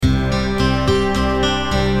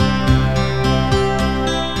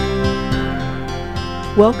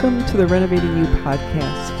Welcome to the Renovating You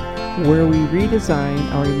podcast, where we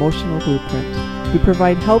redesign our emotional blueprint. We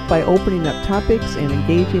provide help by opening up topics and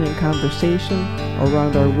engaging in conversation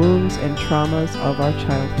around our wounds and traumas of our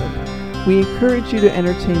childhood. We encourage you to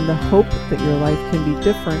entertain the hope that your life can be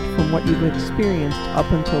different from what you've experienced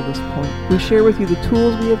up until this point. We share with you the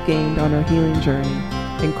tools we have gained on our healing journey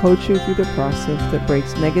and coach you through the process that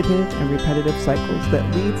breaks negative and repetitive cycles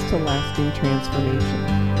that leads to lasting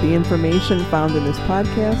transformation. The information found in this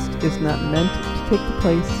podcast is not meant to take the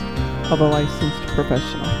place of a licensed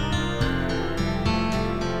professional.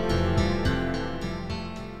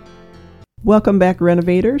 Welcome back,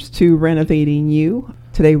 renovators, to Renovating You.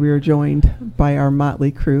 Today we are joined by our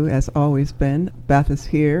motley crew, as always been. Beth is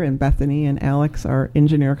here, and Bethany and Alex, our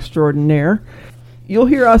engineer extraordinaire. You'll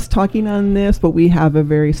hear us talking on this, but we have a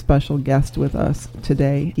very special guest with us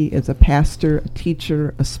today. He is a pastor, a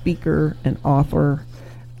teacher, a speaker, an author,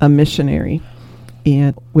 a missionary,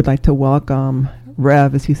 and would like to welcome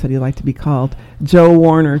Rev, as he said he'd like to be called, Joe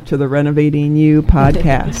Warner, to the Renovating You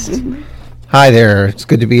podcast. Hi there. It's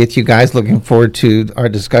good to be with you guys. Looking forward to our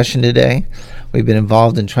discussion today. We've been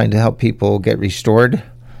involved in trying to help people get restored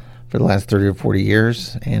for the last 30 or 40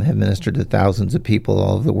 years and have ministered to thousands of people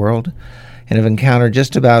all over the world and have encountered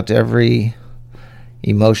just about every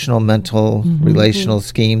emotional, mental, relational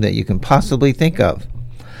scheme that you can possibly think of.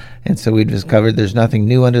 And so we discovered there's nothing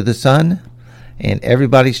new under the sun, and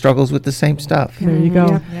everybody struggles with the same stuff. There you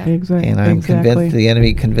go. Yeah. Exactly. And I'm convinced the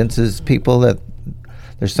enemy convinces people that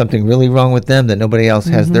there's something really wrong with them, that nobody else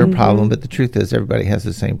has their problem, but the truth is everybody has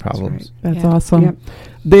the same problems. That's awesome. Yep.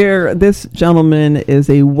 This gentleman is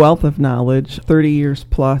a wealth of knowledge, 30 years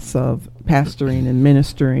plus of pastoring and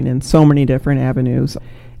ministering in so many different avenues.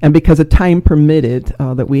 And because of time permitted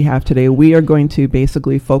that we have today, we are going to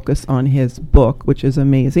basically focus on his book, which is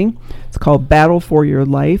amazing. It's called Battle for Your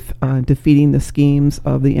Life, Defeating the Schemes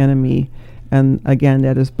of the Enemy. And again,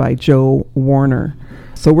 that is by Joe Warner.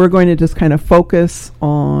 So we're going to just kind of focus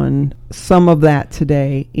on some of that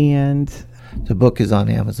today. And the book is on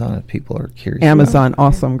Amazon if people are curious. Amazon,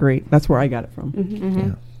 awesome, great. That's where I got it from.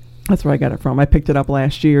 Yeah. That's where I got it from. I picked it up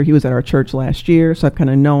last year. He was at our church last year, so I've kind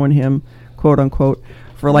of known him, quote unquote,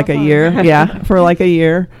 for like a year. For like a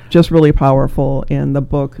year. Just really powerful. And the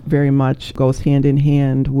book very much goes hand in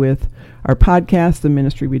hand with our podcast, the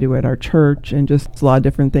ministry we do at our church, and just a lot of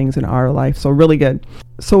different things in our life. So really good.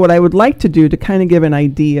 So what I would like to do to kind of give an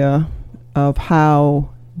idea of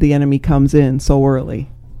how the enemy comes in so early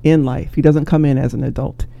in life. He doesn't come in as an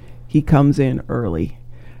adult. He comes in early.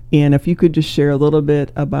 And if you could just share a little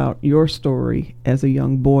bit about your story as a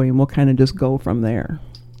young boy, and we'll kind of just go from there.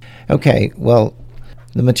 Okay, well,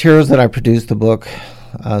 the materials that I produced, the book,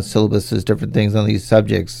 syllabuses, different things on these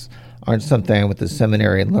subjects, aren't something I went to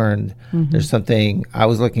seminary and learned. There's something I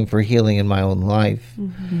was looking for healing in my own life.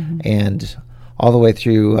 And all the way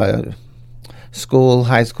through school,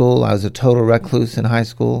 high school, I was a total recluse in high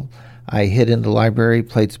school. I hid in the library,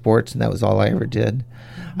 played sports, and that was all I ever did.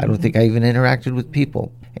 I don't think I even interacted with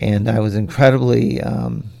people. And I was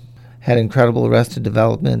had incredible arrested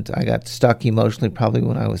development. I got stuck emotionally probably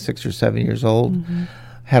when I was 6 or 7 years old.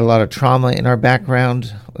 Had a lot of trauma in our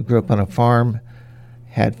background. I grew up on a farm,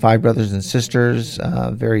 had 5 brothers and sisters,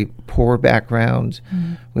 very poor background.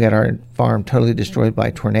 We had our farm totally destroyed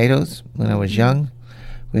by tornadoes when I was young.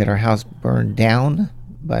 We had our house burned down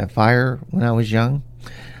by a fire when I was young.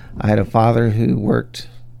 I had a father who worked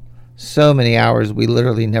so many hours, we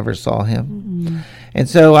literally never saw him. And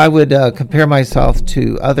so I would compare myself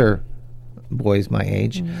to other boys my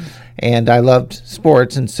age. And I loved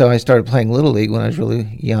sports, and so I started playing Little League when I was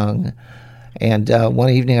really young. And one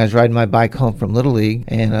evening I was riding my bike home from Little League,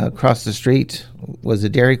 and across the street was a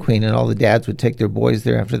Dairy Queen, and all the dads would take their boys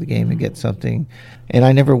there after the game to get something. And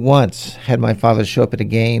I never once had my father show up at a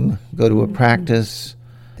game, go to a practice,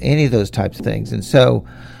 any of those types of things. And so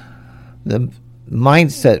the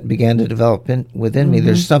mindset began to develop within me.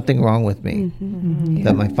 There's something wrong with me,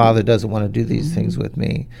 that my father doesn't want to do these things with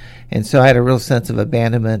me. And so I had a real sense of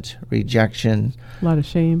abandonment, rejection. A lot of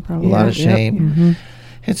shame, probably. A lot of shame.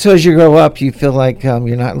 And so as you grow up, you feel like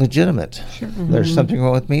you're not legitimate. There's something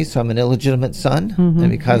wrong with me, so I'm an illegitimate son. And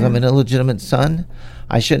because I'm an illegitimate son,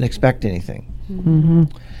 I shouldn't expect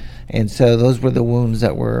anything. And so those were the wounds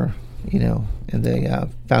that were, in the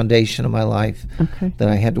foundation of my life that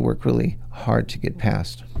I had to work really hard to get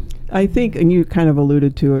past. I think, and you kind of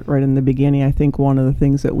alluded to it right in the beginning, I think one of the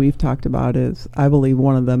things that we've talked about is, I believe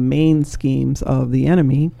one of the main schemes of the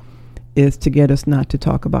enemy is to get us not to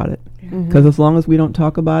talk about it. Because as long as we don't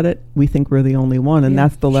talk about it, we think we're the only one. And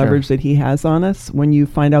that's the leverage that he has on us. When you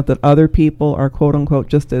find out that other people are, quote unquote,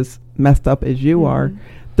 just as messed up as you are,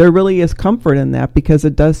 there really is comfort in that, because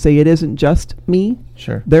it does say it isn't just me.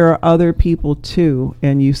 Sure. There are other people too.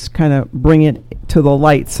 And you kind of bring it to the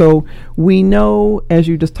light. So we know, as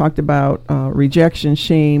you just talked about, rejection,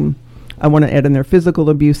 shame, I want to add in there physical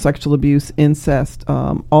abuse, sexual abuse, incest,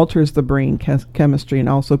 alters the brain chemistry and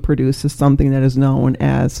also produces something that is known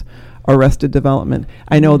as arrested development.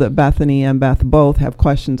 I know that Bethany and Beth both have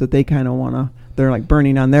questions that they kind of want to, they're like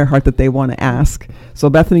burning on their heart that they want to ask. So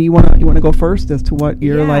Bethany, you want to go first as to what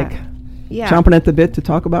you're chomping at the bit to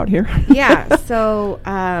talk about here? Yeah. So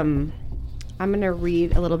I'm going to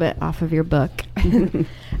read a little bit off of your book.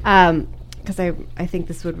 Because I think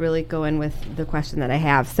this would really go in with the question that I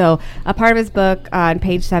have. So a part of his book on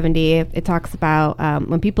page 70, it talks about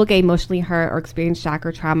when people get emotionally hurt or experience shock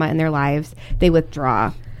or trauma in their lives, they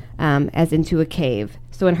withdraw as into a cave.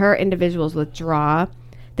 So when hurt individuals withdraw,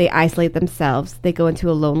 they isolate themselves. They go into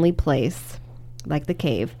a lonely place, like the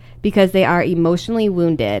cave, because they are emotionally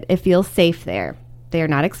wounded. It feels safe there. They are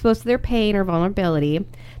not exposed to their pain or vulnerability.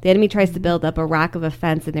 The enemy tries to build up a rock of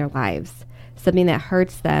offense in their lives, something that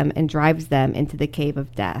hurts them and drives them into the cave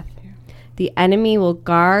of death. The enemy will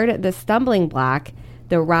guard the stumbling block,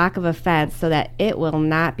 the rock of offense, so that it will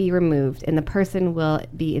not be removed and the person will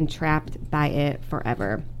be entrapped by it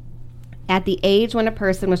forever. At the age when a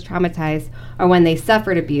person was traumatized or when they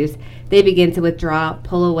suffered abuse, they begin to withdraw,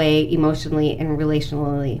 pull away emotionally and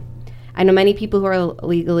relationally. I know many people who are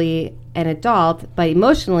legally an adult, but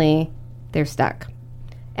emotionally, they're stuck.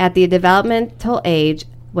 At the developmental age,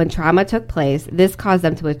 when trauma took place, this caused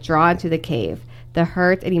them to withdraw into the cave, the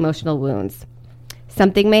hurt and emotional wounds.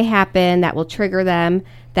 Something may happen that will trigger them,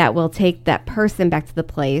 that will take that person back to the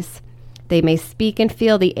place. They may speak and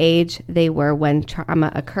feel the age they were when trauma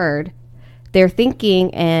occurred. Their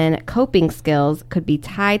thinking and coping skills could be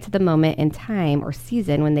tied to the moment in time or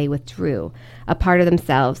season when they withdrew, a part of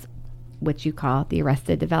themselves, which you call the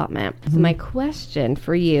arrested development. So my question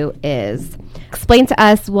for you is, explain to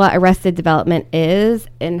us what arrested development is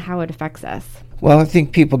and how it affects us. Well, I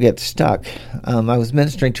think people get stuck. I was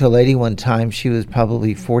ministering to a lady one time. She was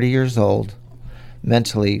probably 40 years old,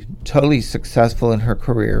 mentally, totally successful in her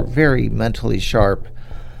career, very mentally sharp.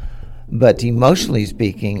 But emotionally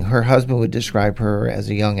speaking, her husband would describe her as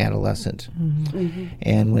a young adolescent.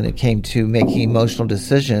 And when it came to making emotional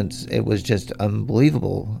decisions, it was just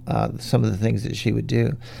unbelievable, some of the things that she would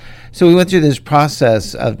do. So we went through this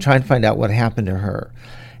process of trying to find out what happened to her.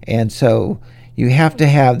 And so you have to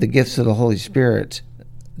have the gifts of the Holy Spirit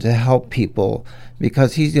to help people,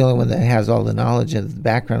 because he's the only one that has all the knowledge and the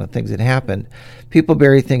background of things that happened. People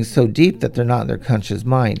bury things so deep that they're not in their conscious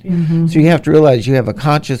mind. So you have to realize you have a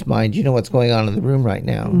conscious mind. You know what's going on in the room right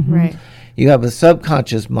now. Right. You have a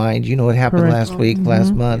subconscious mind. You know what happened last week,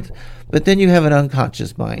 last month. But then you have an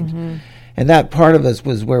unconscious mind. And that part of us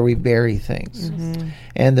was where we bury things.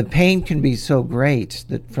 And the pain can be so great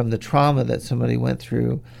that from the trauma that somebody went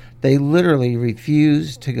through, they literally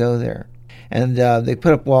refuse to go there. And they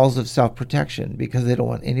put up walls of self-protection because they don't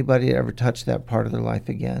want anybody to ever touch that part of their life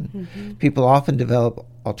again. People often develop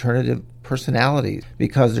alternative personalities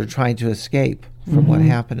because they're trying to escape from what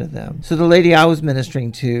happened to them. So the lady I was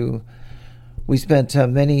ministering to, we spent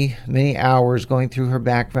many, many hours going through her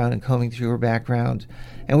background and combing through her background.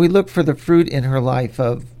 And we looked for the fruit in her life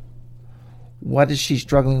of what is she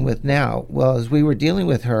struggling with now. Well, as we were dealing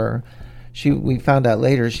with her, we found out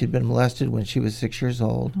later she'd been molested when she was 6 years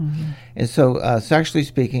old. And so sexually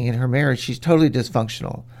speaking, in her marriage, she's totally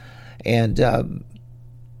dysfunctional and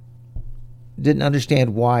didn't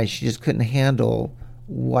understand why. She just couldn't handle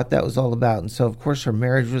what that was all about. And so, of course, her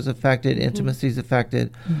marriage was affected, intimacy's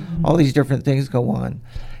affected, all these different things go on.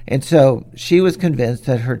 And so she was convinced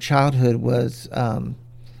that her childhood was,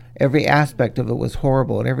 every aspect of it was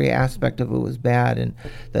horrible and every aspect of it was bad, and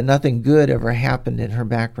that nothing good ever happened in her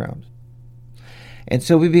background. And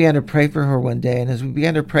so we began to pray for her one day, and as we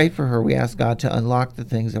began to pray for her, we asked God to unlock the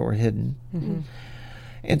things that were hidden.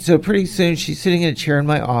 And so pretty soon she's sitting in a chair in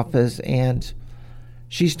my office, and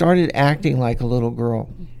she started acting like a little girl.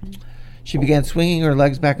 She began swinging her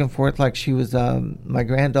legs back and forth like she was my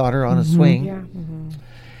granddaughter on a swing.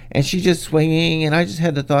 And she's just swinging, and I just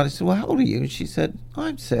had the thought, I said, well, how old are you? And she said, oh,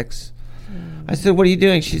 I'm 6. I said, what are you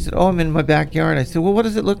doing? She said, oh, I'm in my backyard. I said, well, what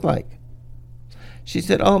does it look like? She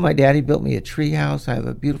said, oh, my daddy built me a tree house. I have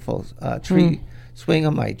a beautiful tree swing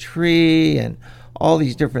on my tree and all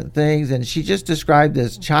these different things. And she just described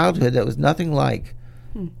this childhood that was nothing like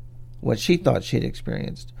what she thought she'd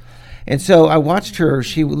experienced. And so I watched her.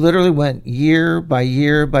 She literally went year by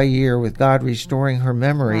year by year with God restoring her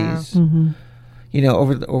memories. Mhm. You know,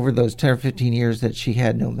 over those 10 or 15 years that she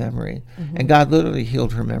had no memory. And God literally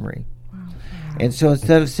healed her memory. And so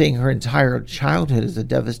instead of seeing her entire childhood as a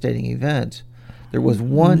devastating event, there was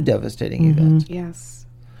one devastating event. Yes.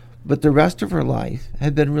 But the rest of her life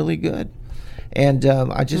had been really good. And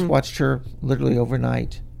I just watched her literally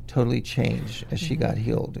overnight totally change as she got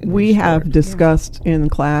healed. And We restored. have discussed in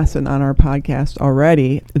class and on our podcast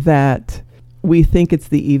already that we think it's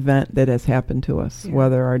the event that has happened to us,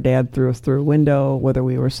 whether our dad threw us through a window, whether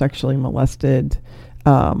we were sexually molested,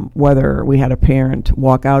 whether we had a parent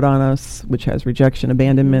walk out on us, which has rejection,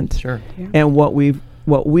 abandonment. Sure. And what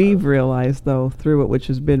we've realized, though, through it, which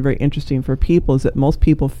has been very interesting for people, is that most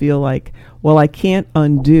people feel like, well, I can't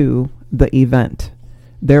undo the event,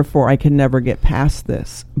 therefore I can never get past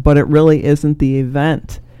this. But it really isn't the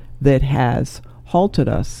event that has halted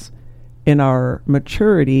us in our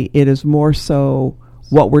maturity. It is more so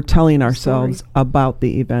what we're telling ourselves about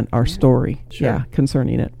the event, our story, Sure.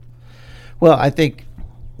 concerning it. Well, I think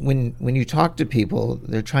when you talk to people,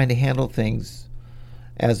 they're trying to handle things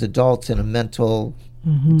as adults in a mental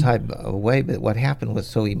type of way, but what happened was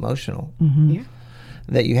so emotional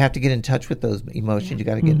that you have to get in touch with those emotions. You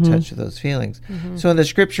got to get in touch with those feelings. So in the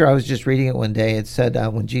scripture, I was just reading it one day. It said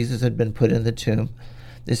when Jesus had been put in the tomb,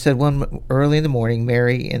 it said one early in the morning,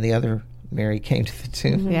 Mary and the other Mary came to the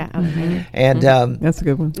tomb. And That's a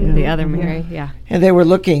good one. The other Mary, and they were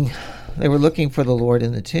looking for the Lord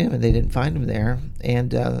in the tomb, and they didn't find him there.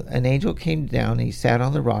 And an angel came down, and he sat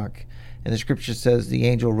on the rock. And the scripture says the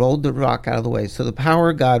angel rolled the rock out of the way. So the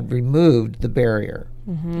power of God removed the barrier.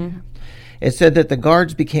 It said that the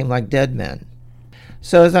guards became like dead men.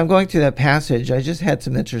 So as I'm going through that passage, I just had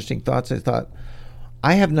some interesting thoughts. I thought,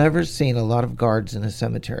 I have never seen a lot of guards in a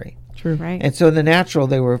cemetery. True. right? And so in the natural,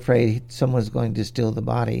 they were afraid someone was going to steal the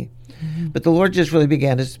body. But the Lord just really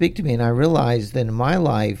began to speak to me, and I realized that in my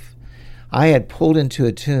life, I had pulled into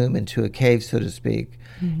a tomb, into a cave, so to speak,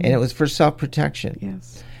 and it was for self-protection.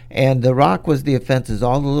 Yes. And the rock was the offenses,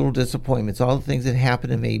 all the little disappointments, all the things that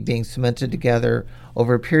happened to me being cemented together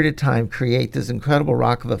over a period of time create this incredible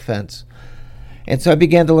rock of offense. And so I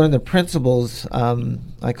began to learn the principles.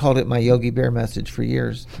 I called it my Yogi Bear message for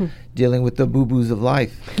years, dealing with the boo-boos of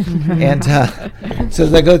life. And so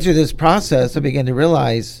as I go through this process, I began to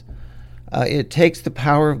realize it takes the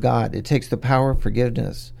power of God. It takes the power of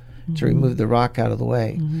forgiveness to remove the rock out of the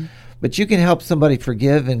way. But you can help somebody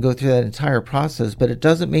forgive and go through that entire process, but it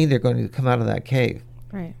doesn't mean they're going to come out of that cave.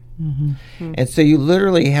 Right. And so you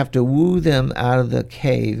literally have to woo them out of the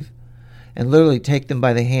cave and literally take them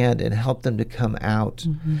by the hand and help them to come out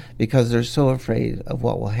because they're so afraid of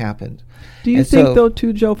what will happen. Do you And think, so- though,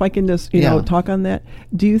 too, Joe, if I can just, you know, Yeah. talk on that,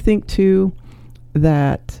 do you think, too,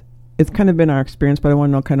 that it's kind of been our experience, but I want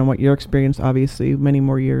to know kind of what your experience, obviously, many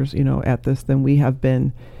more years, you know, at this than we have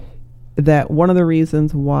been, that one of the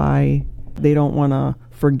reasons why they don't want to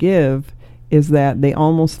forgive is that they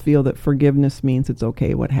almost feel that forgiveness means it's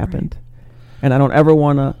okay what happened. And I don't ever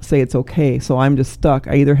want to say it's okay, so I'm just stuck.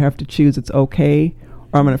 I either have to choose it's okay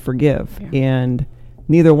or I'm going to forgive. And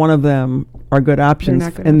neither one of them are good options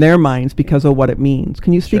not good in their minds because of what it means.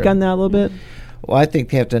 Can you speak Sure. on that a little bit? Well, I think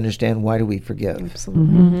they have to understand, why do we forgive?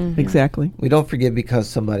 Absolutely. Exactly. We don't forgive because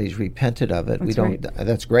somebody's repented of it. We That's don't. right.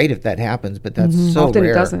 That's great if that happens, but that's so Often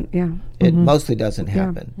rare. it doesn't. Yeah. It mostly doesn't Yeah.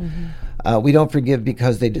 happen. We don't forgive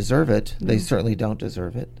because they deserve it. They certainly don't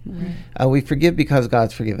deserve it. We forgive because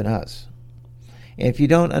God's forgiven us. And if you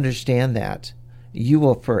don't understand that, you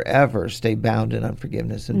will forever stay bound in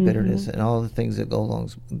unforgiveness and bitterness and all the things that go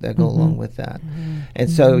along with that. And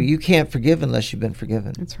so you can't forgive unless you've been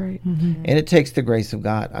forgiven. That's right. And it takes the grace of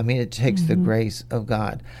God. I mean, it takes the grace of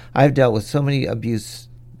God. I've dealt with so many abuse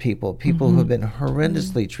people who have been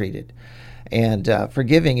horrendously treated. And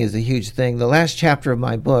forgiving is a huge thing. The last chapter of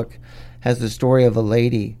my book has the story of a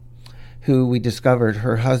lady who we discovered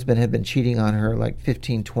her husband had been cheating on her like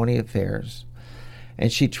 15, 20 affairs.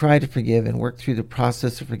 And she tried to forgive and work through the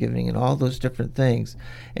process of forgiving and all those different things.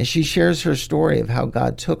 And she shares her story of how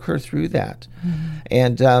God took her through that.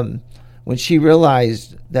 And when she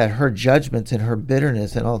realized that her judgments and her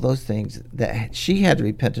bitterness and all those things, that she had to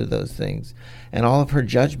repent of those things, and all of her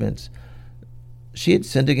judgments, she had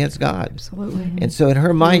sinned against God. Absolutely. And so in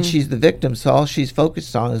her mind, she's the victim, so all she's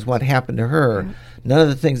focused on is what happened to her, none of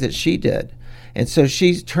the things that she did. And so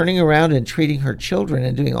she's turning around and treating her children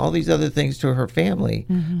and doing all these other things to her family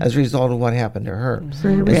as a result of what happened to her. And so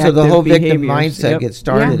the Reactive whole victim behaviors. mindset Yep. gets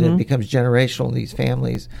started and it becomes generational in these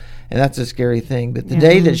families. And that's a scary thing. But the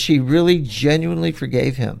day that she really genuinely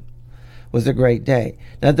forgave him was a great day.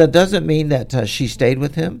 Now, that doesn't mean that she stayed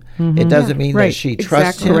with him. It doesn't mean that she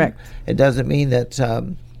trusts him. Correct. It doesn't mean that,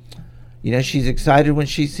 she's excited when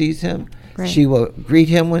she sees him. Right. She will greet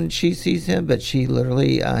him when she sees him, but she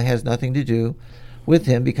literally has nothing to do with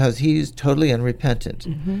him because he's totally unrepentant.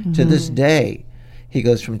 To this day, he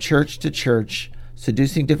goes from church to church,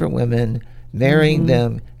 seducing different women, marrying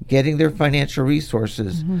them, getting their financial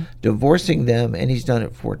resources, divorcing them, and he's done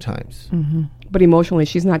it 4 times. But emotionally,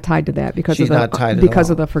 she's not tied to that because She's of the not tied at because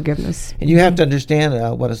all. of the forgiveness. And you have to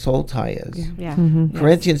understand what a soul tie is. Yeah.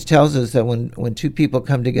 Corinthians tells us that when 2 people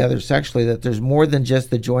come together sexually, that there's more than just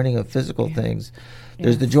the joining of physical things.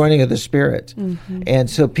 There's the joining of the spirit. And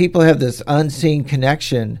so people have this unseen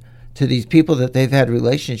connection to these people that they've had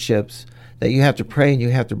relationships that you have to pray and you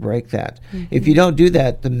have to break that. If you don't do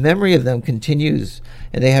that, the memory of them continues,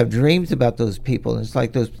 and they have dreams about those people. And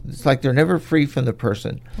it's like they're never free from the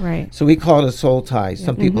person. Right. So we call it a soul tie.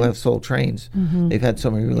 Some people have soul trains. They've had so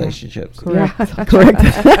many relationships. Correct. Correct.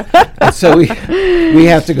 And so we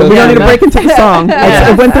have to go. We don't need to through break into the song.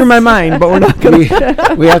 It went through my mind, but we're not going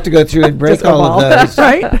to. we have to go through and break Just all of those.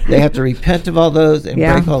 Right? They have to repent of all those and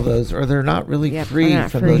Yeah. break all those, or they're not really Yep, free they're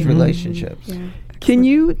not from free. those relationships. Yeah. Can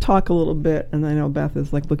you talk a little bit? And I know Beth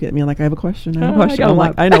is like looking at me like I have a question. I have a I question. got I'm a like,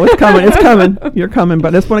 lot. I know it's coming. It's coming. You're coming. But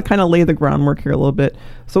I just want to kind of lay the groundwork here a little bit.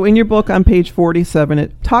 So in your book on page 47,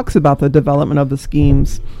 it talks about the development of the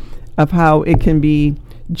schemes, of how it can be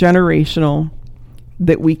generational,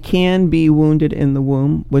 that we can be wounded in the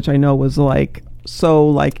womb, which I know was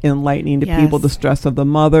so enlightening to people. Yes. The stress of the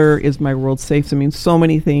mother, is my world safe? I mean, so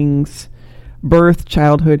many things, birth,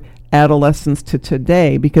 childhood, adolescence to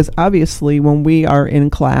today, because obviously when we are in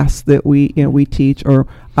class that we teach, or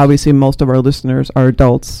obviously most of our listeners are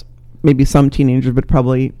adults, maybe some teenagers, but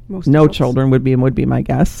probably Most no adults. children would be my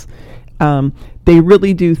guess. They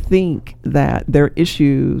really do think that their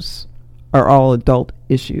issues are all adult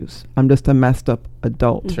issues. I'm just a messed up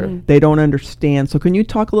adult. Sure. They don't understand. So can you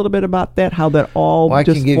talk a little bit about that, how that all Well, I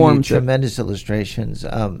just can give you forms it? tremendous illustrations.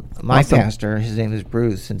 My Awesome. pastor, his name is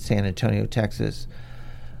Bruce in San Antonio, Texas.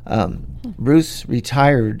 Bruce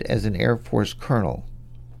retired as an Air Force colonel.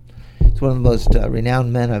 He's one of the most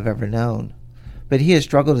renowned men I've ever known. But he has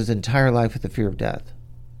struggled his entire life with the fear of death.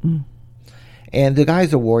 And the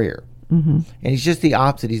guy's a warrior. And he's just the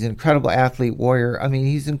opposite. He's an incredible athlete, warrior. I mean,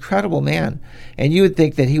 he's an incredible man. And you would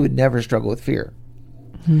think that he would never struggle with fear.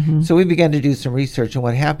 So we began to do some research. And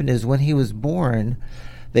what happened is when he was born,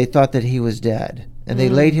 they thought that he was dead. And they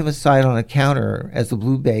laid him aside on a counter as a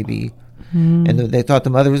blue baby. And they thought the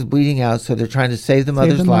mother was bleeding out, so they're trying to save the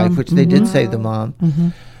mother's life, which they did save the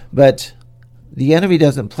mom. But the enemy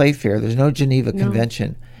doesn't play fair. There's no Geneva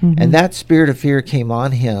Convention. And that spirit of fear came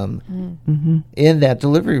on him in that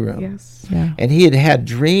delivery room. Yes. Yeah. And he had had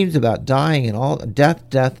dreams about dying and all death.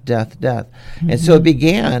 And so it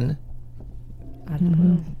began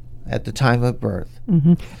at the time of birth.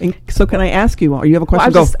 And so can I ask you, or you have a Well,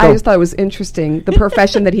 question? I just thought it was interesting, the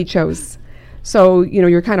profession that he chose. So,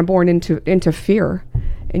 you're kind of born into fear,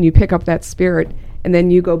 and you pick up that spirit, and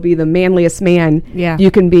then you go be the manliest man Yeah.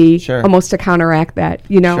 you can be, Sure. almost to counteract that,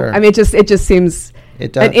 Sure. I mean, it just seems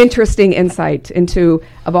It does. an interesting insight into,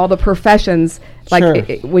 of all the professions, like Sure.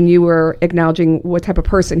 when you were acknowledging what type of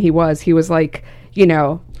person he was like,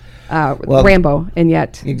 Well, Rambo, and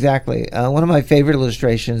yet Exactly. One of my favorite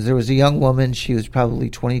illustrations, there was a young woman, she was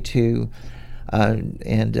probably 22,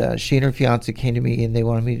 and she and her fiance came to me and they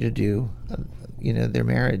wanted me to do, their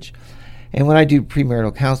marriage. And when I do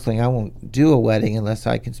premarital counseling, I won't do a wedding unless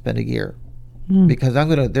I can spend a year. Because they're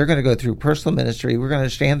going to go through personal ministry. We're going to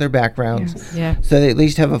understand their backgrounds, Yes. Yeah. so they at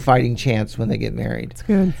least have a fighting chance when they get married. It's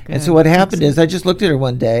good. And so what happened is I just looked at her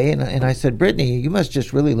one day and I said, Brittany, you must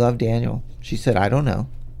just really love Daniel. She said, I don't know.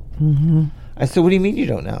 I said, what do you mean you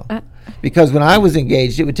don't know? Because when I was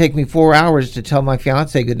engaged, it would take me 4 hours to tell my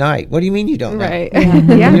fiance good night. What do you mean you don't know? right, Yeah.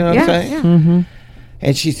 yeah, You know what I'm saying? yeah.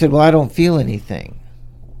 And she said, well, I don't feel anything.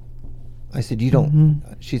 I said, you don't?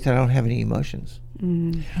 She said, I don't have any emotions.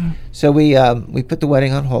 So we put the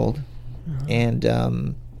wedding on hold,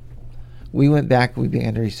 and we went back. We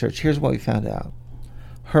began to research. Here's what we found out: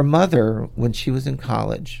 her mother, when she was in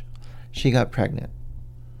college, she got pregnant.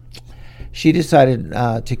 She decided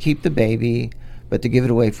to keep the baby, but to give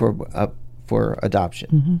it away for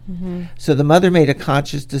adoption. So the mother made a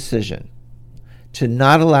conscious decision to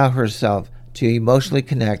not allow herself to emotionally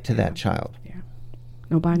connect to that child.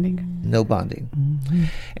 No bonding. No bonding.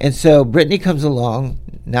 And so Brittany comes along.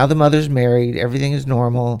 Now the mother's married. Everything is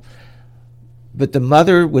normal. But the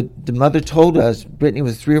mother told us Brittany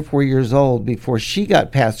was 3 or 4 years old before she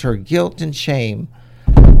got past her guilt and shame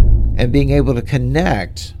and being able to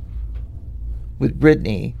connect with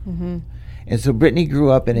Brittany. And so Brittany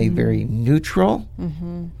grew up in a very neutral,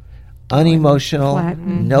 unemotional, Flat.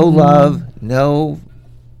 no love, no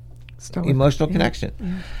Stoic. emotional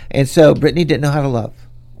connection. And so Brittany didn't know how to love.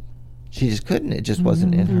 She just couldn't. It just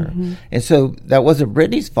wasn't in her. And so that wasn't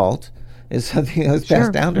Brittany's fault. It's something that was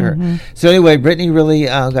passed down to her. So anyway, Brittany really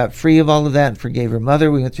got free of all of that and forgave her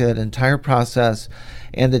mother. We went through that entire process.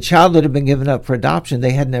 And the child that had been given up for adoption,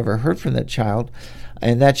 they had never heard from that child.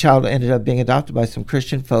 And that child ended up being adopted by some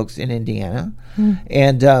Christian folks in Indiana.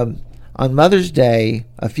 And on Mother's Day,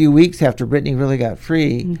 a few weeks after Brittany really got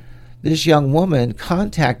free, this young woman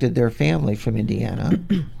contacted their family from Indiana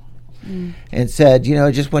and said, you know,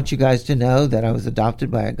 I just want you guys to know that I was adopted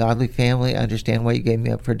by a godly family. I understand why you gave me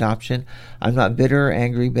up for adoption. I'm not bitter or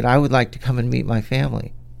angry, but I would like to come and meet my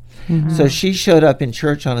family. So she showed up in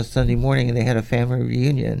church on a Sunday morning, and they had a family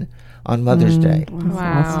reunion on Mother's Day.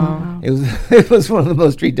 Wow. It was one of the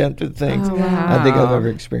most redemptive things I think I've ever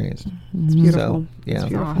experienced. It's beautiful. So, yeah. It's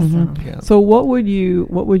beautiful. Awesome. Yeah. So what would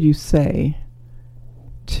you say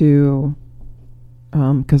to,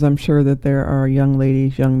 because I'm sure that there are young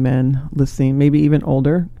ladies, young men listening, maybe even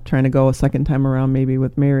older, trying to go a second time around maybe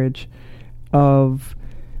with marriage,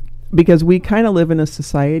 because we kind of live in a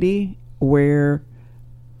society where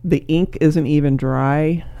the ink isn't even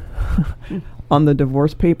dry on the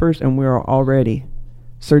divorce papers, and we're already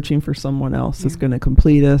searching for someone else that's going to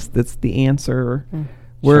complete us, that's the answer.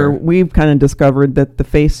 Where Sure. we've kind of discovered that the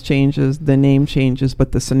face changes, the name changes,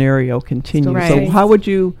 but the scenario continues. Right. So how would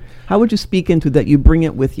you speak into that? You bring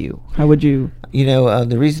it with you. How would you? You know,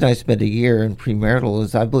 the reason I spent a year in premarital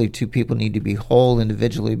is I believe two people need to be whole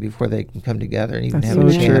individually before they can come together and even That's have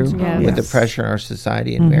a so chance true. Yes. with the pressure in our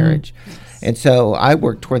society and marriage. And so I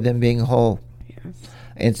work toward them being whole.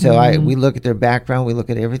 And so we look at their background, we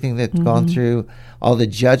look at everything they've gone through, all the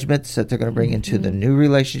judgments that they're going to bring into the new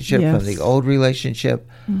relationship from the old relationship,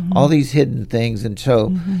 all these hidden things. And so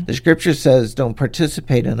the scripture says, don't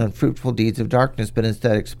participate in unfruitful deeds of darkness, but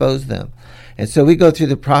instead expose them. And so we go through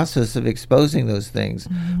the process of exposing those things.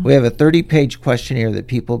 We have a 30-page questionnaire that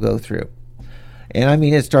people go through. And I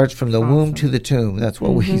mean, it starts from the womb to the tomb. That's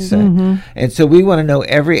what we say. And so we want to know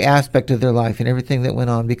every aspect of their life and everything that went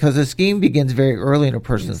on, because the scheme begins very early in a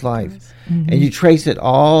person's life. And you trace it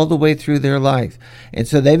all the way through their life. And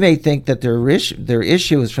so they may think that their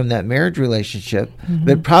issue is from that marriage relationship,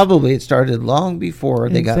 but probably it started long before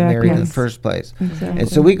they got married in the first place. And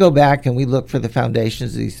so we go back and we look for the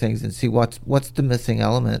foundations of these things and see what's the missing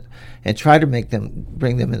element and try to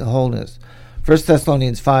bring them into wholeness. 1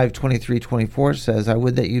 Thessalonians 5:23-24 says, I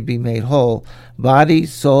would that you'd be made whole, body,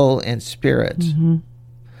 soul, and spirit.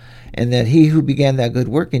 And that he who began that good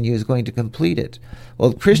work in you is going to complete it.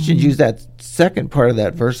 Well, Christians use that second part of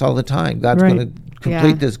that verse all the time. God's going to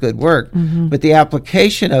complete this good work. But the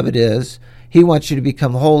application of it is, he wants you to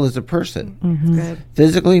become whole as a person. Good.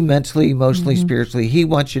 Physically, mentally, emotionally, spiritually. He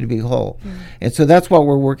wants you to be whole. And so that's what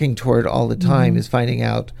we're working toward all the time, is finding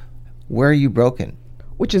out, where are you broken?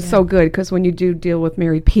 Which is so good, because when you do deal with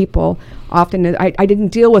married people, often I didn't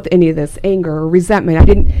deal with any of this anger or resentment. I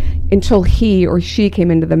didn't until he or she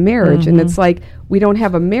came into the marriage. And it's like, we don't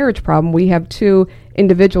have a marriage problem. We have two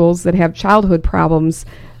individuals that have childhood problems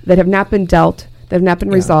that have not been dealt, that have not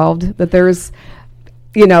been resolved, that there's,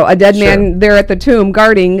 you know, a dead man there at the tomb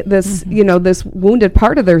guarding this, you know, this wounded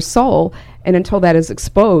part of their soul. And until that is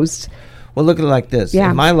exposed. Well, look at it like this.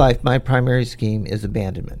 Yeah. In my life, my primary scheme is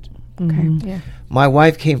abandonment. Okay. Yeah. My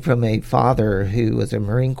wife came from a father who was a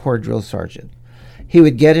Marine Corps drill sergeant. He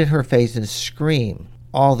would get in her face and scream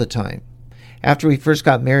all the time. After we first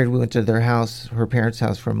got married, we went to their house, her parents'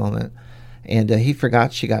 house, for a moment, and he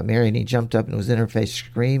forgot she got married, and he jumped up and was in her face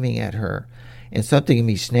screaming at her. And something in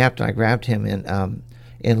me snapped, and I grabbed him and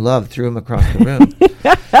in love threw him across the room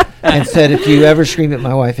and said, if you ever scream at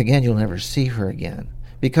my wife again, you'll never see her again.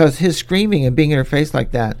 Because his screaming and being in her face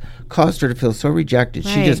like that caused her to feel so rejected.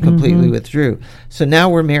 She Right. just completely withdrew. So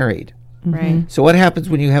now we're married. Right. So what happens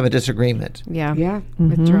when you have a disagreement? Yeah. Yeah.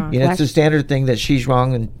 Withdraw. You know, it's the standard thing that she's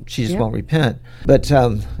wrong and she just won't repent. But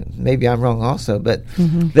maybe I'm wrong also. But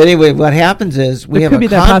anyway, what happens is we There have could a be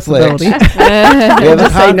that conflict. possibility. We have a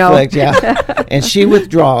Just say no. conflict, yeah. And she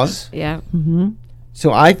withdraws. Yeah.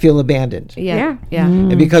 So I feel abandoned. Yeah. Yeah. Yeah.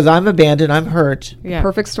 And because I'm abandoned, I'm hurt. Yeah.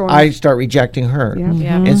 Perfect storm. I start rejecting her. Yeah.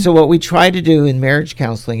 Yeah. And so what we try to do in marriage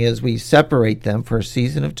counseling is we separate them for a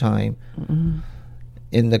season of time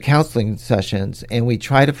in the counseling sessions, and we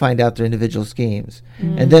try to find out their individual schemes.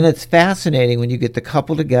 And then it's fascinating when you get the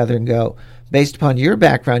couple together and go, based upon your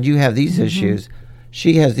background, you have these issues.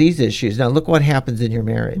 She has these issues. Now look what happens in your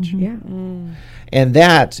marriage. Yeah. And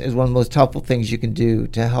that is one of the most helpful things you can do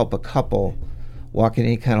to help a couple walk in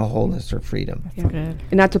any kind of wholeness or freedom. Yeah. Good.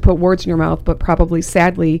 And not to put words in your mouth, but probably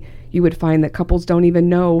sadly, you would find that couples don't even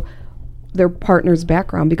know their partner's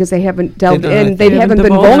background because they haven't delved in. They haven't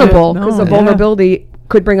been vulnerable because the vulnerability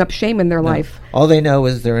could bring up shame in their life. All they know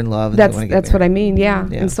is they're in love. And That's what I mean. Yeah.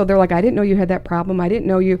 And so they're like, I didn't know you had that problem. I didn't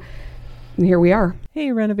know you. And here we are.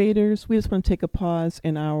 Hey, Renovators. We just want to take a pause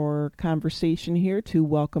in our conversation here to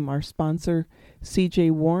welcome our sponsor,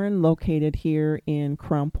 CJ Warren, located here in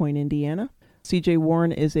Crown Point, Indiana. CJ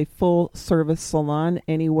Warren is a full-service salon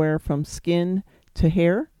anywhere from skin to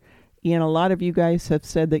hair. And a lot of you guys have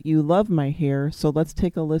said that you love my hair, so let's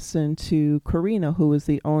take a listen to Karina, who is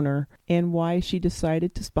the owner, and why she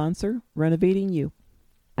decided to sponsor Renovating You.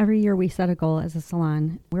 Every year we set a goal as a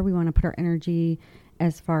salon where we want to put our energy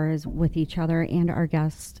as far as with each other and our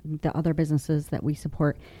guests, the other businesses that we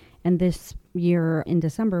support. And this year in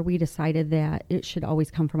December, we decided that it should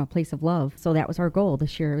always come from a place of love. So that was our goal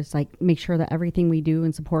this year, is like make sure that everything we do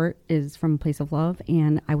and support is from a place of love.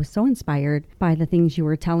 And I was so inspired by the things you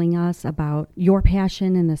were telling us about your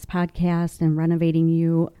passion in this podcast and Renovating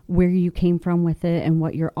You, where you came from with it and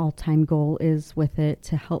what your all-time goal is with it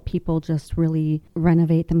to help people just really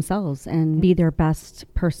renovate themselves and be their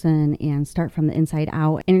best person and start from the inside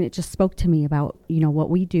out. And it just spoke to me about, what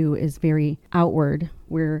we do is very outward.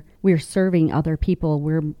 We're serving other people.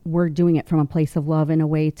 We're doing it from a place of love in a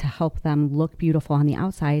way to help them look beautiful on the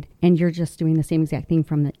outside. And you're just doing the same exact thing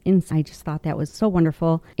from the inside. I just thought that was so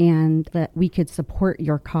wonderful, and that we could support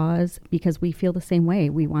your cause because we feel the same way.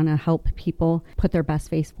 We want to help people put their best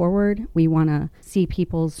face forward. We want to see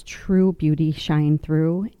people's true beauty shine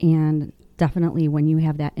through, and definitely when you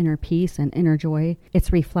have that inner peace and inner joy,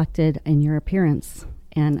 it's reflected in your appearance.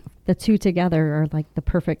 And the two together are like the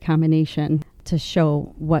perfect combination to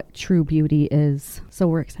show what true beauty is. So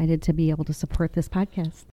we're excited to be able to support this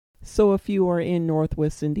podcast. So if you are in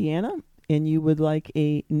Northwest Indiana and you would like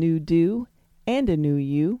a new do and a new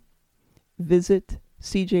you, visit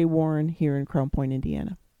CJ Warren here in Crown Point,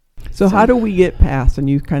 Indiana. So how do we get past, and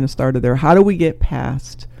you kind of started there, how do we get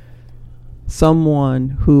past someone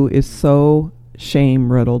who is so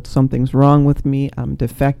shame-riddled, something's wrong with me, I'm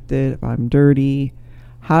defective, I'm dirty?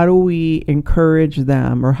 How do we encourage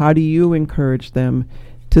them, or how do you encourage them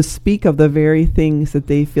to speak of the very things that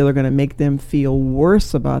they feel are going to make them feel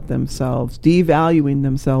worse about themselves, devaluing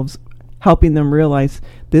themselves, helping them realize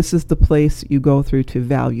this is the place you go through to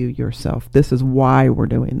value yourself. This is why we're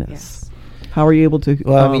doing this. Yes. How are you able to...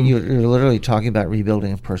 Well, you're literally talking about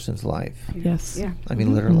rebuilding a person's life. Yes. Yeah. I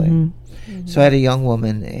mean, literally. Mm-hmm. So I had a young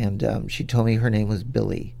woman, and she told me her name was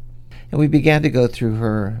Billy. And we began to go through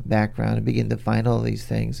her background and begin to find all these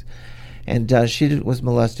things. And she was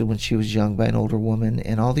molested when she was young by an older woman,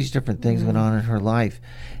 and all these different things went on in her life.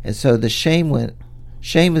 And so the shame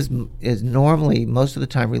is normally, most of the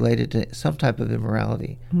time, related to some type of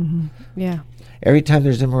immorality. Mm-hmm. Yeah. Every time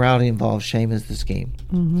there's immorality involved, shame is the scheme.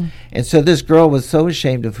 Mm-hmm. And so this girl was so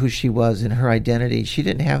ashamed of who she was and her identity. She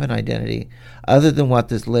didn't have an identity other than what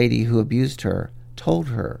this lady who abused her told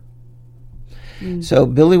her. So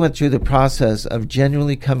Billy went through the process of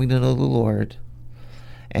genuinely coming to know the Lord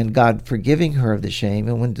and God forgiving her of the shame.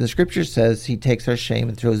 And when the scripture says he takes our shame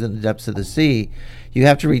and throws it in the depths of the sea, you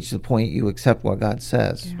have to reach the point you accept what God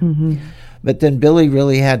says. Yeah. Mm-hmm. But then Billy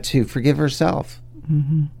really had to forgive herself.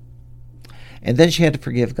 Mm-hmm. And then she had to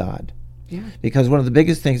forgive God. Yeah. Because one of the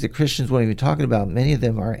biggest things that Christians won't even talk about, many of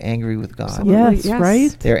them are angry with God. Absolutely. Yes,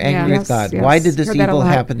 right? They're angry Yes, with God. yes. Why did this Heard that a evil lot.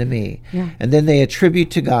 happen to me? Yeah. And then they attribute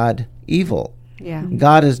to God evil. Yeah.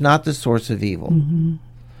 God is not the source of evil. Mm-hmm.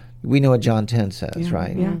 We know what John 10 says, Yeah,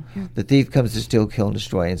 right? Yeah. Yeah. The thief comes to steal, kill, and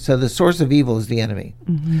destroy. And so the source of evil is the enemy.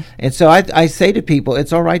 Mm-hmm. And so I say to people,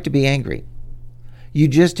 it's all right to be angry. You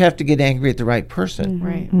just have to get angry at the right person.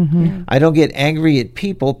 Right. Mm-hmm. Yeah. I don't get angry at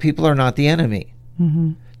people. People are not the enemy.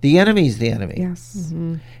 Mm-hmm. The enemy is the enemy. Yes.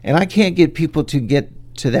 Mm-hmm. And I can't get people to get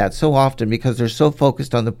to that so often because they're so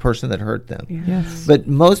focused on the person that hurt them. Yeah. Yes. But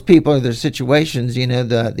most people in their situations,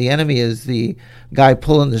 the enemy is the guy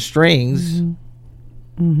pulling the strings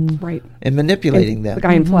Mm-hmm. Right. and manipulating them. The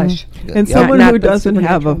guy in flesh. And Yeah. someone Not who the doesn't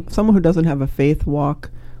have supernatural. a faith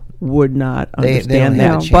walk would not They understand don't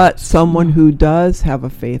have a that. chance. But someone who does have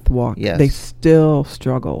a faith walk, Yes. they still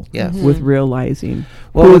struggle Yes. with realizing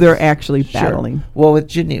Well, who with- they're actually Sure. battling. Well,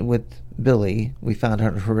 with Billy, we found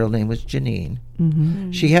out her real name was Janine.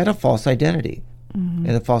 Mm-hmm. She had a false identity, Mm-hmm.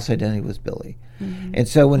 and the false identity was Billy. And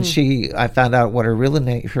so when I found out what her real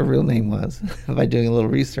name was by doing a little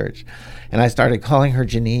research, and I started calling her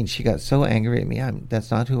Janine, she got so angry at me. That's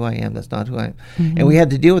not who I am. That's not who I am. Mm-hmm. And we had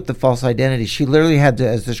to deal with the false identity. She literally had to,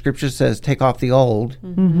 as the scripture says, take off the old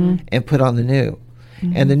Mm-hmm. and put on the new.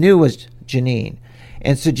 And the new was Janine.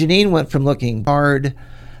 And so Janine went from looking hard,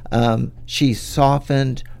 she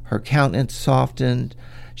softened, her countenance softened,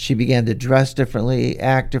 she began to dress differently,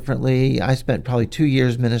 act differently. I spent probably 2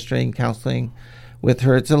 years ministering, counseling with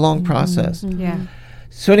her. It's a long process. Yeah.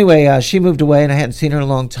 So anyway, she moved away, and I hadn't seen her in a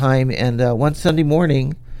long time. And one Sunday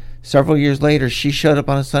morning, several years later, she showed up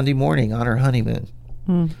on a Sunday morning on her honeymoon.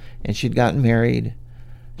 And she'd gotten married.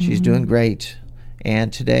 She's doing great.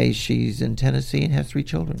 And today she's in Tennessee and has 3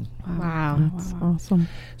 children. Wow. That's awesome.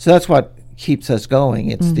 So that's what keeps us going.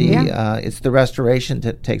 It's it's the restoration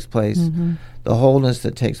that takes place, the wholeness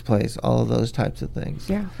that takes place, all of those types of things.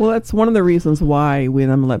 Yeah. Well, that's one of the reasons why I'm going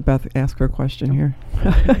to let Beth ask her question here.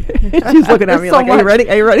 She's looking at me so like, are you ready?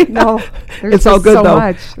 Are you ready? No, there's It's all just good, so though.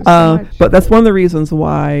 much. There's so much. But that's one of the reasons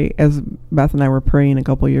why, as Beth and I were praying a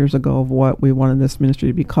couple of years ago of what we wanted this ministry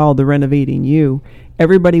to be called, the Renovating You,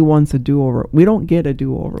 everybody wants a do-over. We don't get a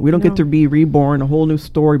do-over. We don't get to be reborn, a whole new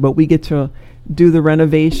story, but we get to do the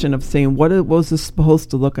renovation of saying, what was this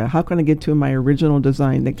supposed to look at? How can I get to my original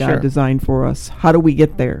design that God designed for us? How do we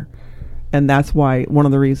get there? And that's why, one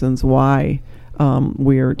of the reasons why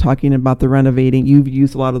we're talking about the renovating. You've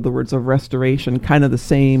used a lot of the words of restoration, kind of the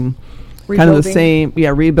same,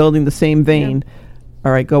 rebuilding the same vein. Yeah.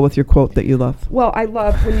 All right, go with your quote that you love. Well, I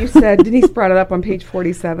love when you said, Denise brought it up on page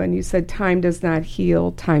 47, you said, time does not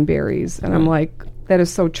heal, time buries. And I'm like, that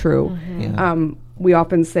is so true. Yeah. We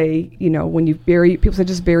often say, when you bury, people say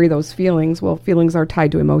just bury those feelings. Well, feelings are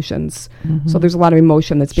tied to emotions. So there's a lot of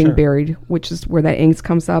emotion that's being buried, which is where that angst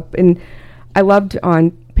comes up. And I loved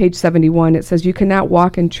on page 71, it says, you cannot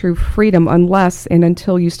walk in true freedom unless and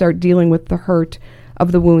until you start dealing with the hurt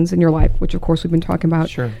of the wounds in your life, which of course we've been talking about.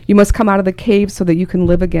 Sure. You must come out of the cave so that you can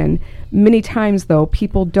live again. Many times, though,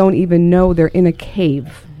 people don't even know they're in a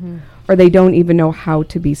cave, or they don't even know how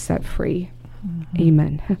to be set free.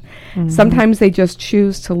 Amen. Sometimes they just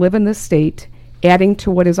choose to live in this state, adding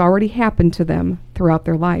to what has already happened to them throughout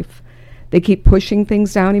their life. They keep pushing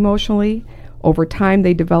things down emotionally. Over time,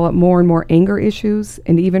 they develop more and more anger issues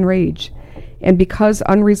and even rage. And because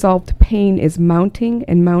unresolved pain is mounting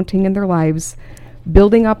and mounting in their lives,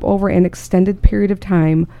 building up over an extended period of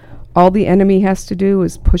time, all the enemy has to do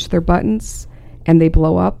is push their buttons, and they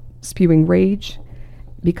blow up, spewing rage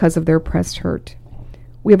because of their oppressed hurt.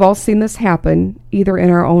 We have all seen this happen, either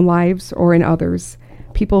in our own lives or in others.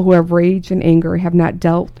 People who have rage and anger have not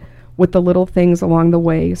dealt with the little things along the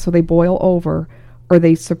way, so they boil over, or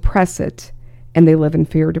they suppress it, and they live in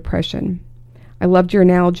fear or depression. I loved your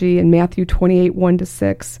analogy in Matthew 28,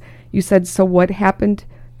 1-6. You said, so what happened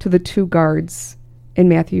to the 2 guards in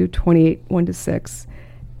Matthew 28, 1-6?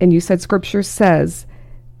 And you said, Scripture says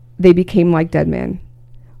they became like dead men.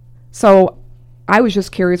 So I was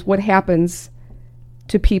just curious, what happens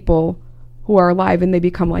to people who are alive and they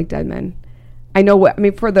become like dead men? I know what I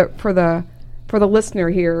mean for the listener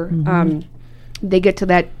here. They get to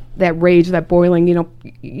that rage, that boiling.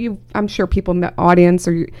 I'm sure people in the audience,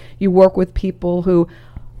 or you work with people who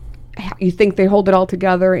you think they hold it all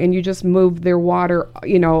together, and you just move their water,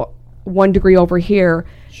 1 degree over here.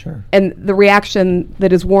 Sure. And the reaction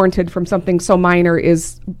that is warranted from something so minor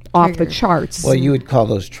is off the charts. Well, you would call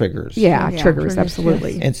those triggers. Yeah, triggers,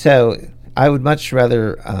 absolutely. And so I would much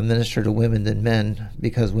rather minister to women than men,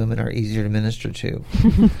 because women are easier to minister to.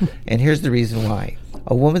 And here's the reason why.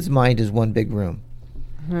 A woman's mind is one big room.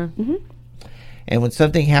 And when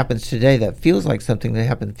something happens today that feels like something that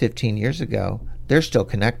happened 15 years ago, they're still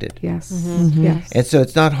connected. Yes. Yes. And so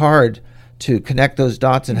it's not hard to connect those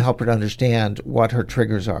dots and help her to understand what her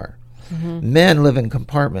triggers are. Men live in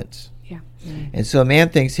compartments. Yeah. And so a man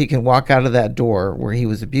thinks he can walk out of that door where he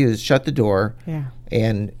was abused, shut the door,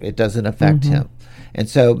 and it doesn't affect him. And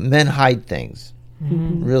so men hide things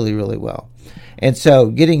really, really well. And so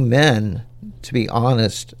getting men to be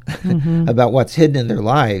honest about what's hidden in their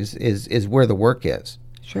lives is where the work is.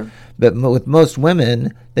 Sure. But with most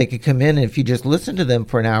women, they could come in, and if you just listen to them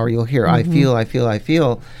for an hour, you'll hear, I feel, I feel, I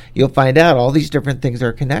feel. You'll find out all these different things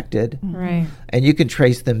are connected. Right. And you can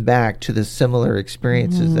trace them back to the similar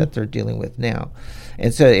experiences that they're dealing with now.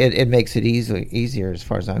 And so it makes it easier, as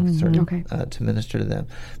far as I'm concerned, to minister to them.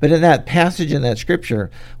 But in that passage in that scripture,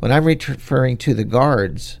 when I'm referring to the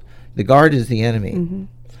guard is the enemy.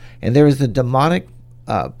 And there is the demonic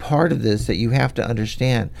part of this that you have to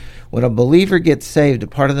understand. When a believer gets saved, a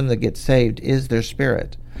part of them that gets saved is their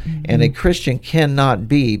spirit. And a Christian cannot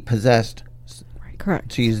be possessed, Correct.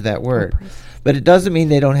 to use that word. But it doesn't mean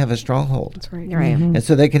they don't have a stronghold. That's right. Right. And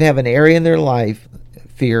so they can have an area in their life,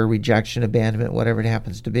 fear, rejection, abandonment, whatever it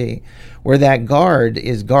happens to be, where that guard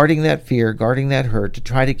is guarding that fear, guarding that hurt, to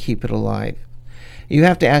try to keep it alive. You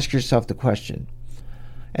have to ask yourself the question,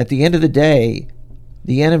 at the end of the day,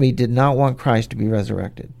 the enemy did not want Christ to be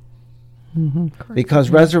resurrected. Because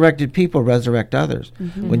resurrected people resurrect others.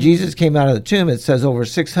 When Jesus came out of the tomb, it says over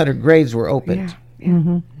 600 graves were opened.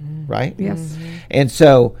 Right? Yes. And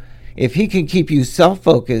so, if he can keep you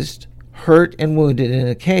self-focused, hurt and wounded in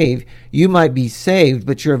a cave, you might be saved,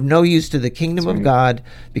 but you're of no use to the kingdom of God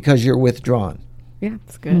because you're withdrawn. Yeah.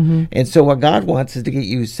 That's good. And so what God wants is to get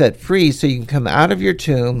you set free so you can come out of your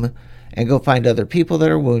tomb and go find other people that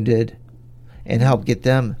are wounded and help get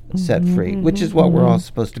them set free, which is what we're all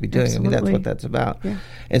supposed to be doing. Absolutely. I mean, that's what that's about. Yeah.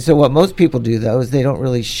 And so what most people do, though, is they don't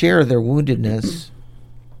really share their woundedness.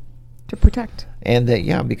 To protect. And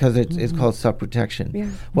that, because it's called self-protection. Yeah.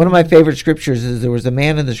 One of my favorite scriptures is there was a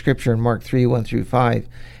man in the scripture in Mark 3:1-5, and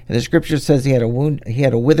the scripture says he had a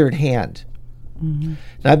withered hand. And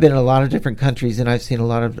I've been in a lot of different countries, and I've seen a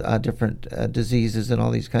lot of different diseases in all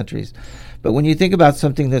these countries. But when you think about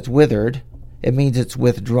something that's withered, it means it's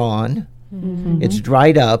withdrawn, it's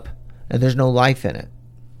dried up, and there's no life in it.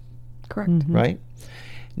 Correct. Right?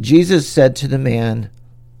 Jesus said to the man,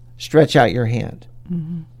 "Stretch out your hand."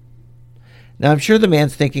 Now, I'm sure the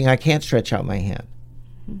man's thinking, I can't stretch out my hand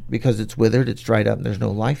because it's withered, it's dried up, and there's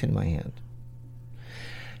no life in my hand.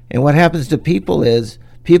 And what happens to people is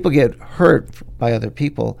people get hurt by other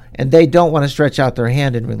people, and they don't want to stretch out their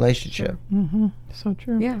hand in relationship. So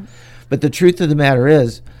true. Yeah. But the truth of the matter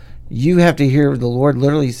is, you have to hear the Lord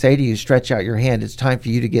literally say to you, stretch out your hand. It's time for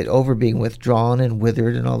you to get over being withdrawn and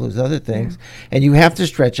withered and all those other things. And you have to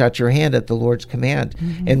stretch out your hand at the Lord's command.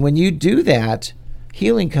 And when you do that,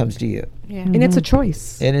 healing comes to you. Yeah. And it's a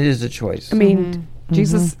choice. And it is a choice. I mean,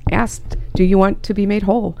 Jesus asked, do you want to be made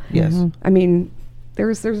whole? Yes. I mean,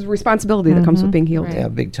 there's responsibility that comes with being healed. Right. Yeah,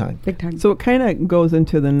 big time. Big time. So it kind of goes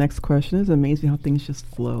into the next question. It's amazing how things just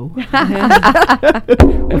flow.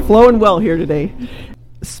 We're flowing well here today.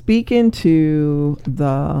 Speak into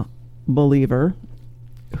the believer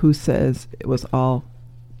who says it was all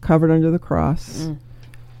covered under the cross.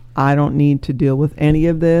 I don't need to deal with any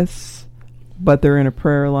of this, but they're in a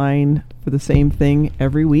prayer line for the same thing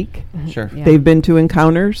every week. Sure. Yeah. They've been to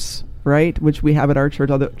encounters, right, which we have at our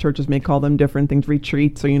church. Other churches may call them different things,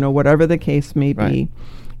 retreats, or whatever the case may be. Right.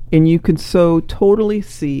 And you can so totally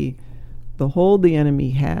see the hold the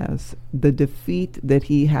enemy has, the defeat that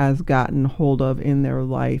he has gotten hold of in their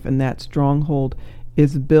life, and that stronghold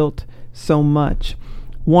is built so much.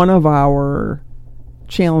 One of our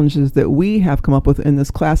challenges that we have come up with in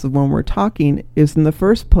this class of when we're talking is, in the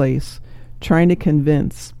first place, trying to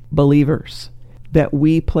convince believers that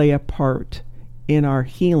we play a part in our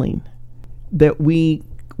healing, that we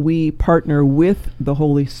partner with the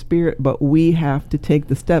Holy Spirit, but we have to take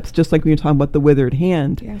the steps. Just like when you're talking about the withered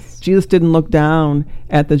hand, Yes. Jesus didn't look down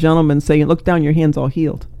at the gentleman saying, look down, your hand's all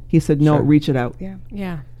healed. He said, no, Sure. reach it out. Yeah.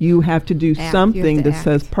 Yeah. You have to do Act. You have something to that act.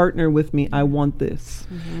 says, partner with me, I want this.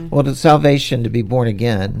 Well, the salvation, to be born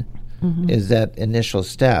again, is that initial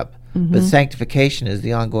step. But sanctification is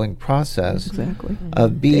the ongoing process Exactly.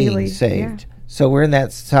 of being Daily, saved. So we're in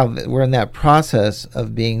that process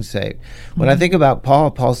of being saved. When I think about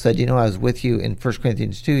Paul said, I was with you in 1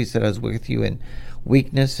 Corinthians 2. He said, I was with you in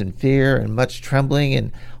weakness and fear and much trembling,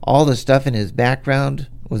 and all the stuff in his background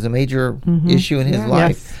was a major issue in his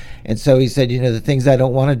life. Yes. And so he said, the things I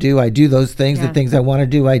don't want to do, I do those things. Yeah. The things I want to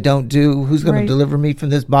do, I don't do. Who's going Right. to deliver me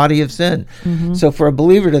from this body of sin? So for a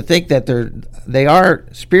believer to think that they are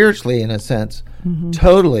spiritually, in a sense,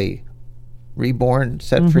 totally reborn,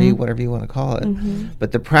 set free, whatever you want to call it.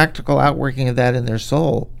 But the practical outworking of that in their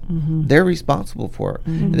soul, they're responsible for it.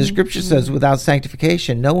 And the scripture says, without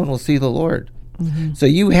sanctification, no one will see the Lord. So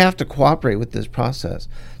you have to cooperate with this process.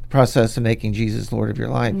 Process of making Jesus Lord of your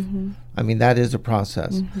life. I mean, that is a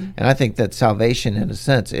process. And I think that salvation, in a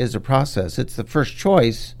sense, is a process. It's the first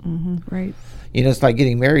choice. Right. It's like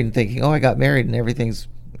getting married and thinking, I got married and everything's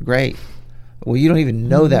great. Well, you don't even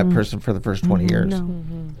know that person for the first 20 years. No.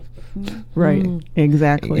 Right.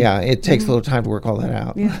 Exactly. Yeah, it takes a little time to work all that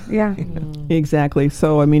out. Yeah. Yeah. Exactly.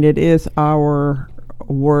 So, it is our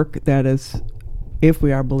work that is, if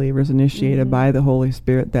we are believers, initiated by the Holy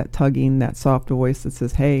Spirit, that tugging, that soft voice that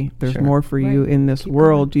says, hey, there's Sure. more for you Right. in this Keep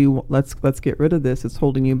world. Let's get rid of this. It's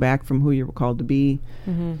holding you back from who you were called to be.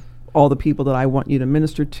 All the people that I want you to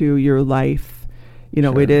minister to, your life.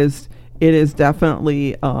 Sure. It is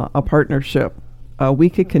definitely a partnership.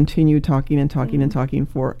 We could continue talking and talking and talking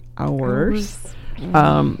for hours.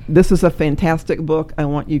 This is a fantastic book. I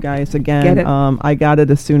want you guys, again, Get it. I got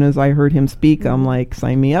it as soon as I heard him speak. I'm like,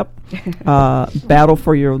 sign me up. Battle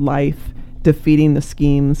for Your Life, Defeating the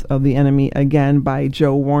Schemes of the Enemy, again, by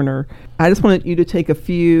Joe Warner. I just wanted you to take a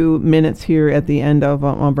few minutes here at the end of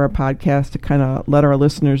our podcast to kind of let our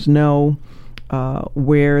listeners know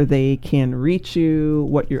where they can reach you,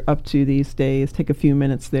 what you're up to these days. Take a few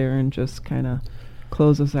minutes there and just kind of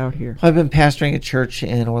close us out here. I've been pastoring a church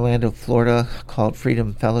in Orlando, Florida called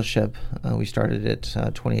Freedom Fellowship. We started it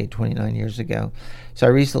 29 years ago. So I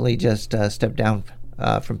recently just stepped down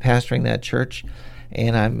from pastoring that church,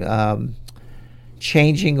 and I'm going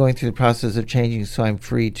through the process of changing so I'm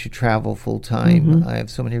free to travel full time. I have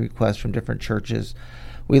so many requests from different churches.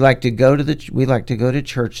 We like to go to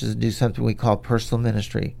churches and do something we call personal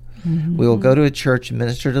ministry. We will go to a church and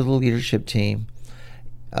minister to the leadership team.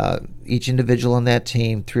 Each individual on that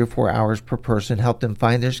team, 3 or 4 hours per person, help them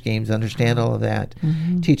find their schemes, understand all of that,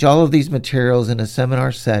 teach all of these materials in a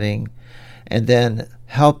seminar setting, and then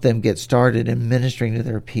help them get started in ministering to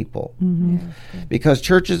their people. Because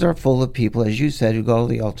churches are full of people, as you said, who go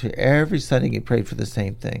to the altar every Sunday and get prayed for the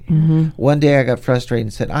same thing. One day I got frustrated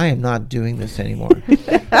and said, I am not doing this anymore.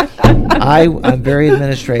 I'm very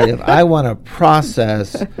administrative. I want to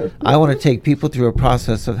process. I want to take people through a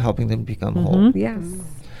process of helping them become whole. Yes.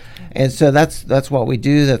 And so that's what we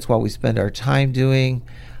do. That's what we spend our time doing.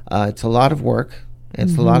 It's a lot of work.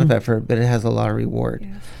 It's a lot of effort, but it has a lot of reward.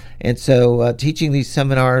 Yes. And so teaching these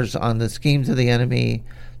seminars on the schemes of the enemy,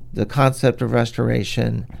 the concept of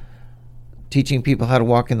restoration, teaching people how to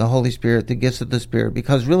walk in the Holy Spirit, the gifts of the Spirit,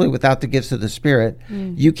 because really without the gifts of the Spirit,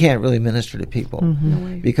 you can't really minister to people. No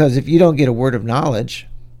way. Because if you don't get a word of knowledge,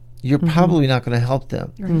 you're probably not going to help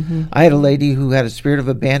them. I had a lady who had a spirit of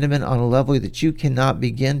abandonment on a level that you cannot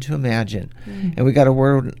begin to imagine. And we got a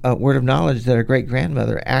word of knowledge that her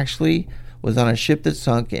great-grandmother actually was on a ship that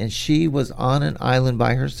sunk, and she was on an island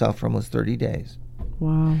by herself for almost 30 days.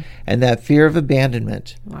 Wow. And that fear of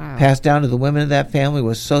abandonment passed down to the women of that family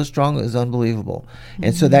was so strong it was unbelievable.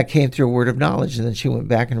 And so that came through a word of knowledge. And then she went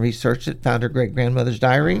back and researched it, found her great-grandmother's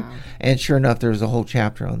diary, and sure enough, there was a whole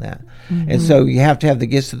chapter on that. And so you have to have the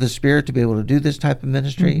gifts of the Spirit to be able to do this type of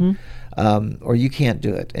ministry, or you can't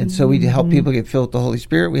do it. And so we help people get filled with the Holy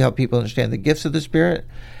Spirit. We help people understand the gifts of the Spirit,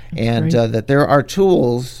 and that there are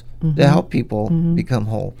tools to help people become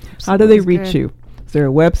whole. How do they reach you? Is there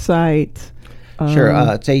a website? Sure.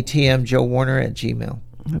 It's atmjoewarner@gmail.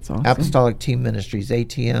 That's awesome. Apostolic Team Ministries,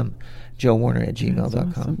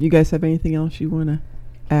 atmjoewarner@gmail.com. Awesome. You guys have anything else you want to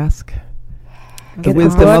ask? The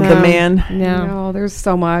wisdom of the man. No, there's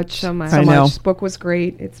so much. I know. This book was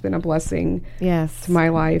great. It's been a blessing to my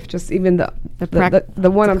life. Just even the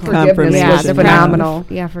one on forgiveness was phenomenal.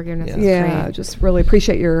 Forgiveness. Yeah, just really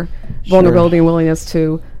appreciate your vulnerability and willingness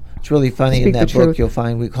to. It's really funny in that book. You'll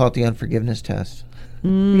find we call it the unforgiveness test.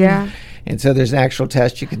 Yeah. And so there's an actual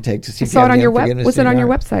test you can take to see if you saw have it on the your unforgiveness. Was it on your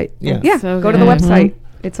website? Yeah. So go to the website.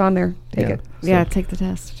 It's on there. Take it. Yeah, take the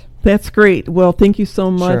test. That's great. Well, thank you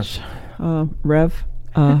so much, Rev,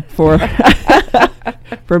 for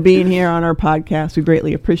for being here on our podcast. We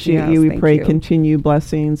greatly appreciate you. We pray continued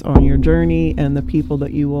blessings on your journey and the people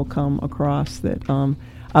that you will come across. That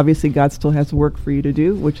obviously God still has work for you to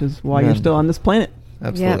do, which is why you're still on this planet.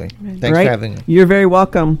 Absolutely. Thanks for having me. You're very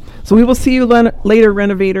welcome. So we will see you later,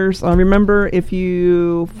 Renovators. Remember, if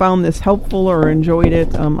you found this helpful or enjoyed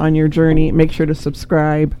it on your journey, make sure to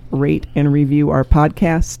subscribe, rate, and review our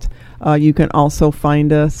podcast. You can also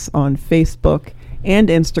find us on Facebook and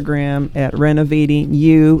Instagram at Renovating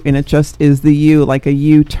You, and it just is the U, like a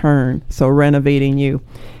U-turn. So Renovating You.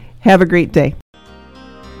 Have a great day.